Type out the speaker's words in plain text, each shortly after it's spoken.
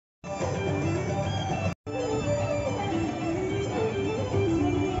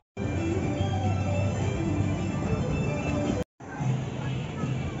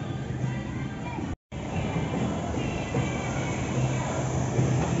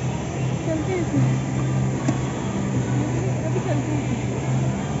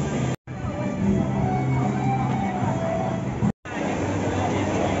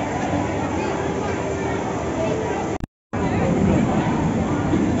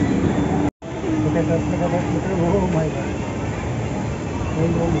Oh my god.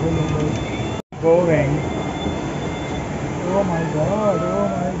 Going. Oh my god, oh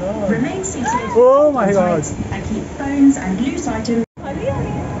my god. Remain seated. Oh my god. And keep phones and loose items.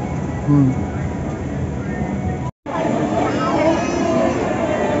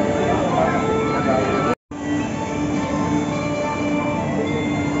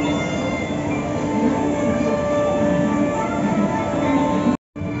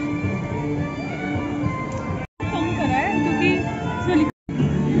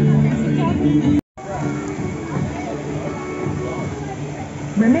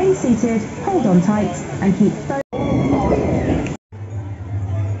 Remain seated, hold on tight, and keep phones.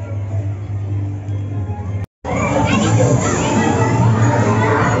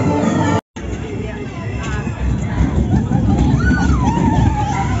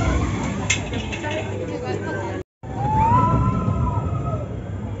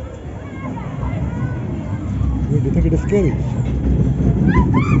 Do you think it is scary?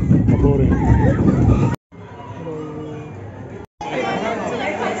 Or boring?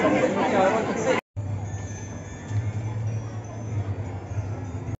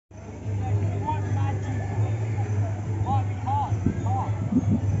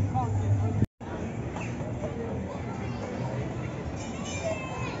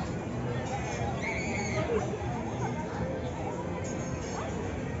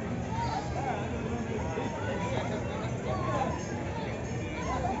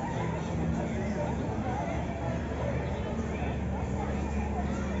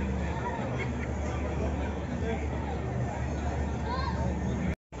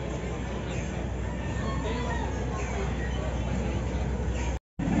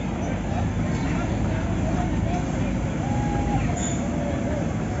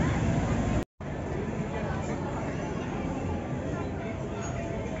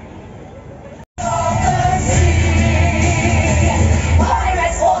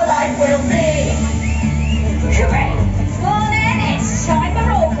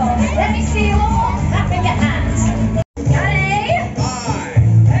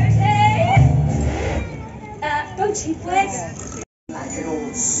 Like an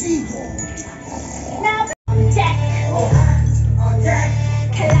old seagull. Now on deck. All hands on deck.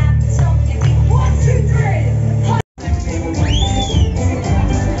 Collapse on your feet. 1, 2, 3.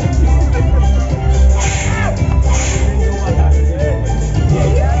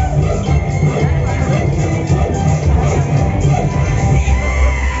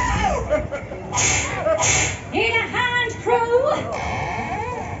 Need a hand, crew?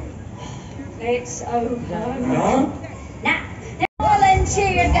 It's over. Now, the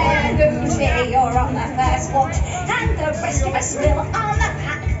volunteers there, Lucy, you're on the first watch, and the rest of us will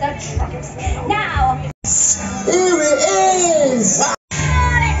unpack the trunks. Now, Here it is!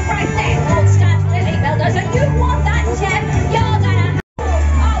 on it right there, old stuff, Lily Builders, and you want that gem, you're gonna have.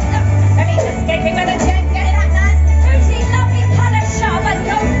 Oh, look, Remy's escaping with a gem, get it out, man. Lucy, lovely punisher, but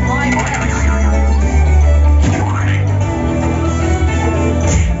don't mind it.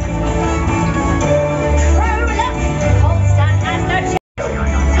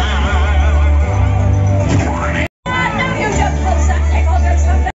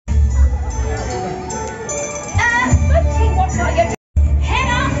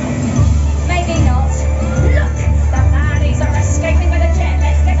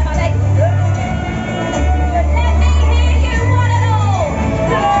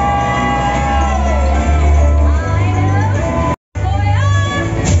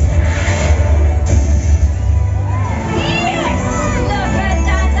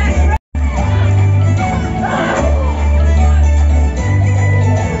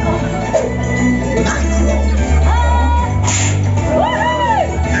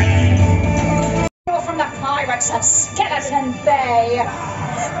 Of Skeleton Bay.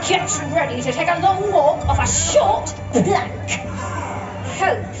 Get ready to take a long walk off a short plank.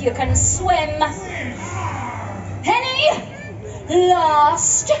 Hope you can swim. Any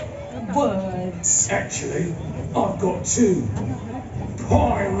last words? Actually, I've got 2.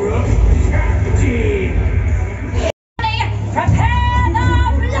 Pirate Captain! Prepare the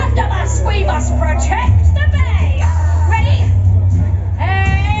blunderbuss. We must protect the bay. Ready?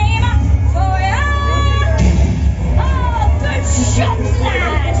 Aim, fire! Oh, good shot,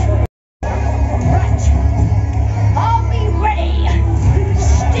 lad! Right. Are we ready?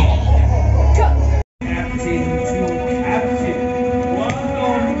 Steady. Go. Captain to captain. 1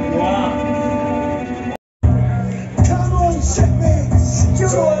 on 1.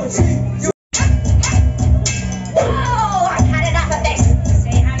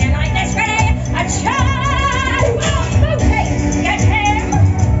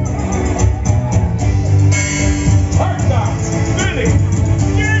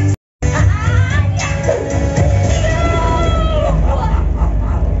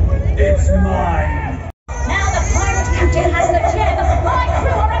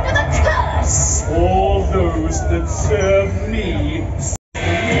 those that serve me will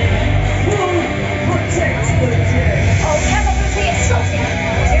protect the dead. Oh, Camel Booty, it's salty.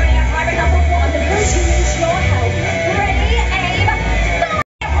 Tyranny of Pirate number 1, Booty needs your help. Ready, aim, fire!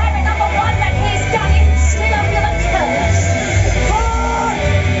 Pirate number 1, when he's done it, still under the curse.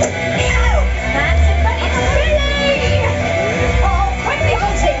 And ready, Billy! Oh, quickly,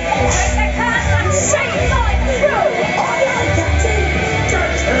 Booty! Break the curse and save my crew!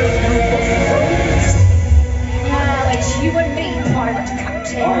 Now it's you and me, Pirate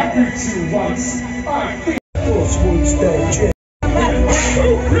Captain. I beat you once. I beat Force once there, Jim.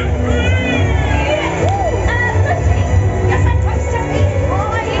 Booty, you're supposed to be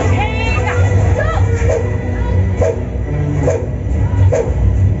hiding. Look!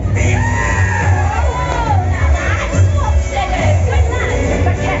 Oh, now that's what's it is. Good lad.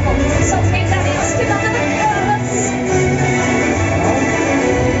 But careful, Salty and Danny are still under the curse.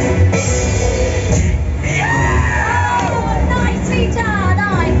 Oh, nicely done.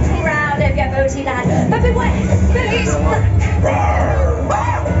 I'm proud of you, Booty lad. But beware, Billy's back.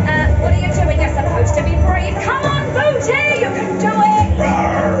 What are you doing? You're supposed to be brave. Come on, Booty, you can do it.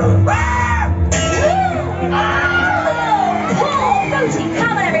 Oh, poor Booty.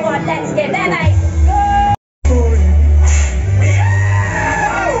 Come on, everyone, let's give them a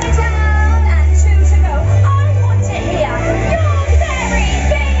down and 2 to go. I want to hear your very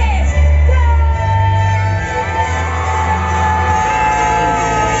biggest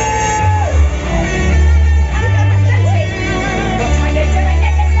What are you doing?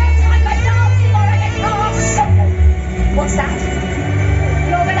 This is no time for dancing or a guitar. What's that?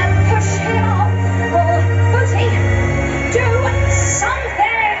 You're gonna push him off. Well, Booty, do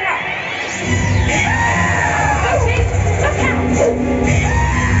something. Booty, look out.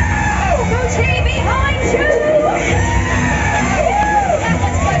 Booty, behind you. That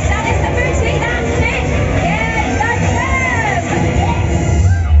was close. Now it's the Booty. That's it. Get the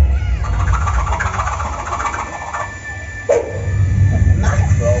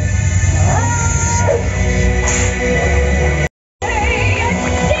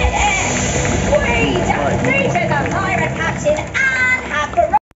We defeated the Pirate Captain and have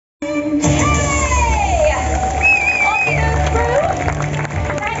the Hey! On you, crew!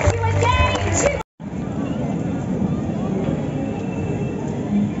 Thank you again to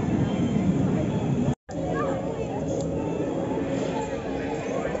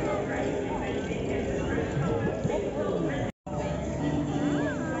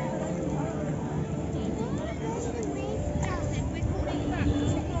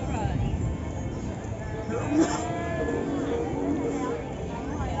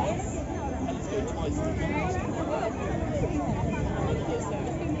Twice.